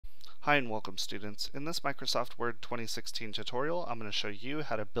Hi and welcome students. In this Microsoft Word 2016 tutorial, I'm going to show you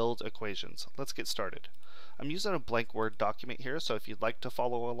how to build equations. Let's get started. I'm using a blank Word document here, so if you'd like to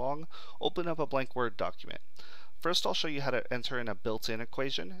follow along, open up a blank Word document. First I'll show you how to enter in a built-in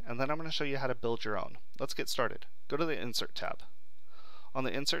equation, and then I'm going to show you how to build your own. Let's get started. Go to the Insert tab. On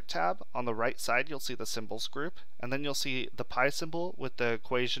the Insert tab, on the right side you'll see the symbols group, and then you'll see the pi symbol with the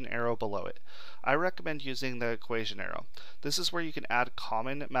equation arrow below it. I recommend using the equation arrow. This is where you can add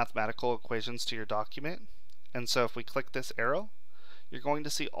common mathematical equations to your document, and so if we click this arrow, you're going to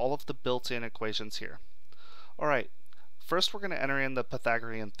see all of the built-in equations here. Alright, first we're going to enter in the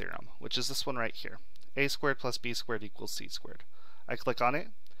Pythagorean theorem, which is this one right here. A squared plus b squared equals c squared. I click on it,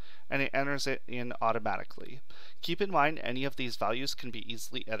 and it enters it in automatically. Keep in mind any of these values can be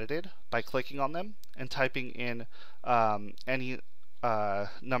easily edited by clicking on them and typing in any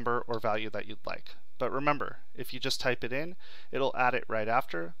number or value that you'd like. But remember, if you just type it in, it'll add it right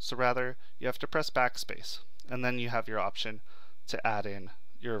after, so rather you have to press backspace, and then you have your option to add in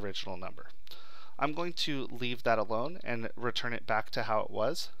your original number. I'm going to leave that alone and return it back to how it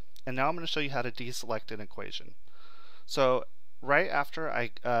was, and now I'm going to show you how to deselect an equation. So right after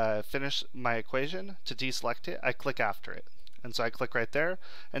I finish my equation, to deselect it, I click after it. And so I click right there,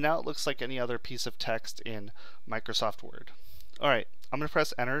 and now it looks like any other piece of text in Microsoft Word. Alright, I'm going to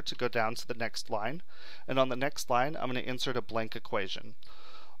press enter to go down to the next line, and on the next line I'm going to insert a blank equation.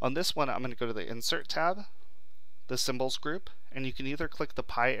 On this one I'm going to go to the Insert tab, the Symbols group, and you can either click the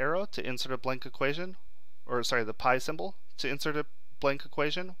pi arrow to insert a blank equation, or sorry, the pi symbol to insert a blank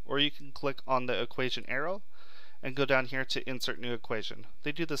equation, or you can click on the equation arrow and go down here to insert new equation.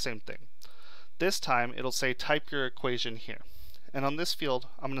 They do the same thing. This time it'll say type your equation here. And on this field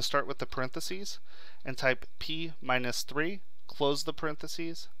I'm going to start with the parentheses and type p minus 3, close the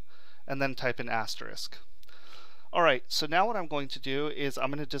parentheses, and then type an asterisk. Alright, so now what I'm going to do is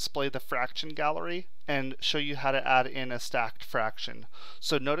I'm going to display the fraction gallery and show you how to add in a stacked fraction.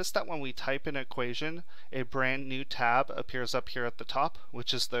 So notice that when we type an equation, a brand new tab appears up here at the top,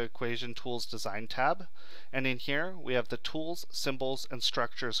 which is the Equation Tools Design tab. And in here we have the Tools, Symbols, and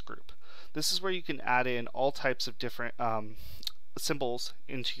Structures group. This is where you can add in all types of different symbols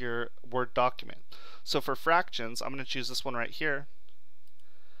into your Word document. So for fractions, I'm going to choose this one right here.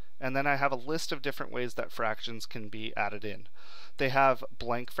 And then I have a list of different ways that fractions can be added in. They have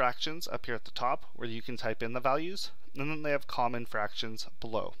blank fractions up here at the top where you can type in the values, and then they have common fractions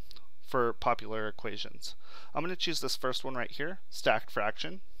below for popular equations. I'm going to choose this first one right here, stacked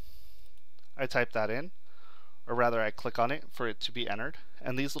fraction. I type that in, or rather I click on it for it to be entered.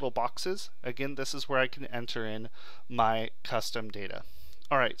 And these little boxes, again, this is where I can enter in my custom data.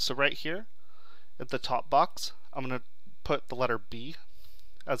 Alright, so right here at the top box, I'm going to put the letter B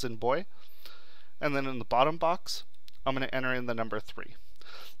as in boy, and then in the bottom box I'm going to enter in the number 3.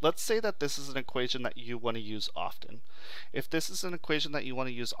 Let's say that this is an equation that you want to use often. If this is an equation that you want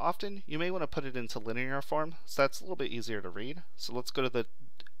to use often, you may want to put it into linear form, so that's a little bit easier to read. So let's go to the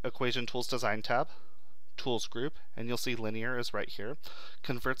Equation Tools Design tab, Tools group, and you'll see linear is right here.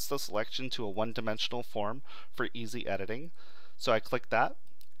 Converts the selection to a one-dimensional form for easy editing. So I click that,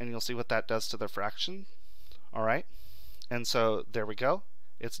 and you'll see what that does to the fraction. Alright, and so there we go.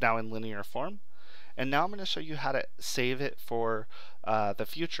 It's now in linear form. And now I'm going to show you how to save it for the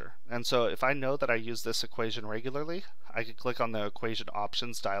future. And so if I know that I use this equation regularly, I can click on the Equation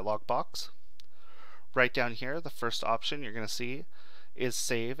Options dialog box. Right down here, the first option you're going to see is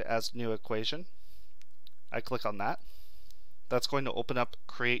Save as New Equation. I click on that. That's going to open up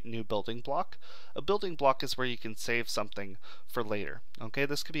Create New Building Block. A building block is where you can save something for later. Okay,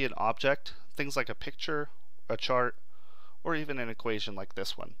 this could be an object, things like a picture, a chart, or even an equation like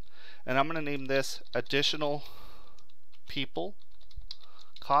this one. And I'm going to name this Additional People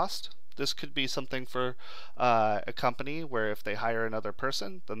Cost. This could be something for a company where if they hire another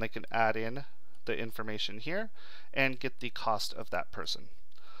person, then they can add in the information here and get the cost of that person.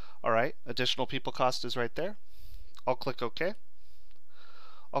 Alright, additional people cost is right there. I'll click OK.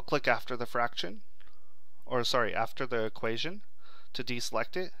 I'll click after the fraction, or sorry, after the equation to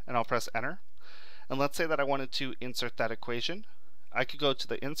deselect it, and I'll press enter. And let's say that I wanted to insert that equation. I could go to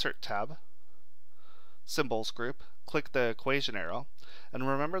the Insert tab, Symbols group, click the equation arrow, and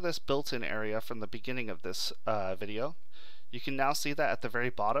remember this built-in area from the beginning of this video. You can now see that at the very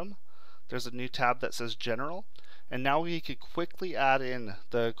bottom there's a new tab that says General, and now we could quickly add in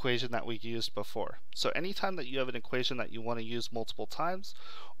the equation that we used before. So anytime that you have an equation that you want to use multiple times,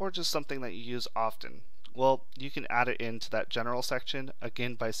 or just something that you use often, Well, you can add it into that general section,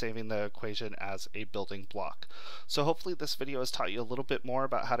 again by saving the equation as a building block. So hopefully this video has taught you a little bit more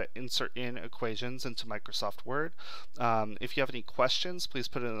about how to insert in equations into Microsoft Word. If you have any questions, please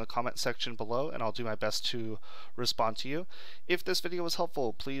put it in the comment section below and I'll do my best to respond to you. If this video was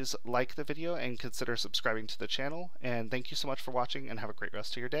helpful, please like the video and consider subscribing to the channel. And thank you so much for watching and have a great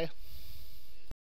rest of your day.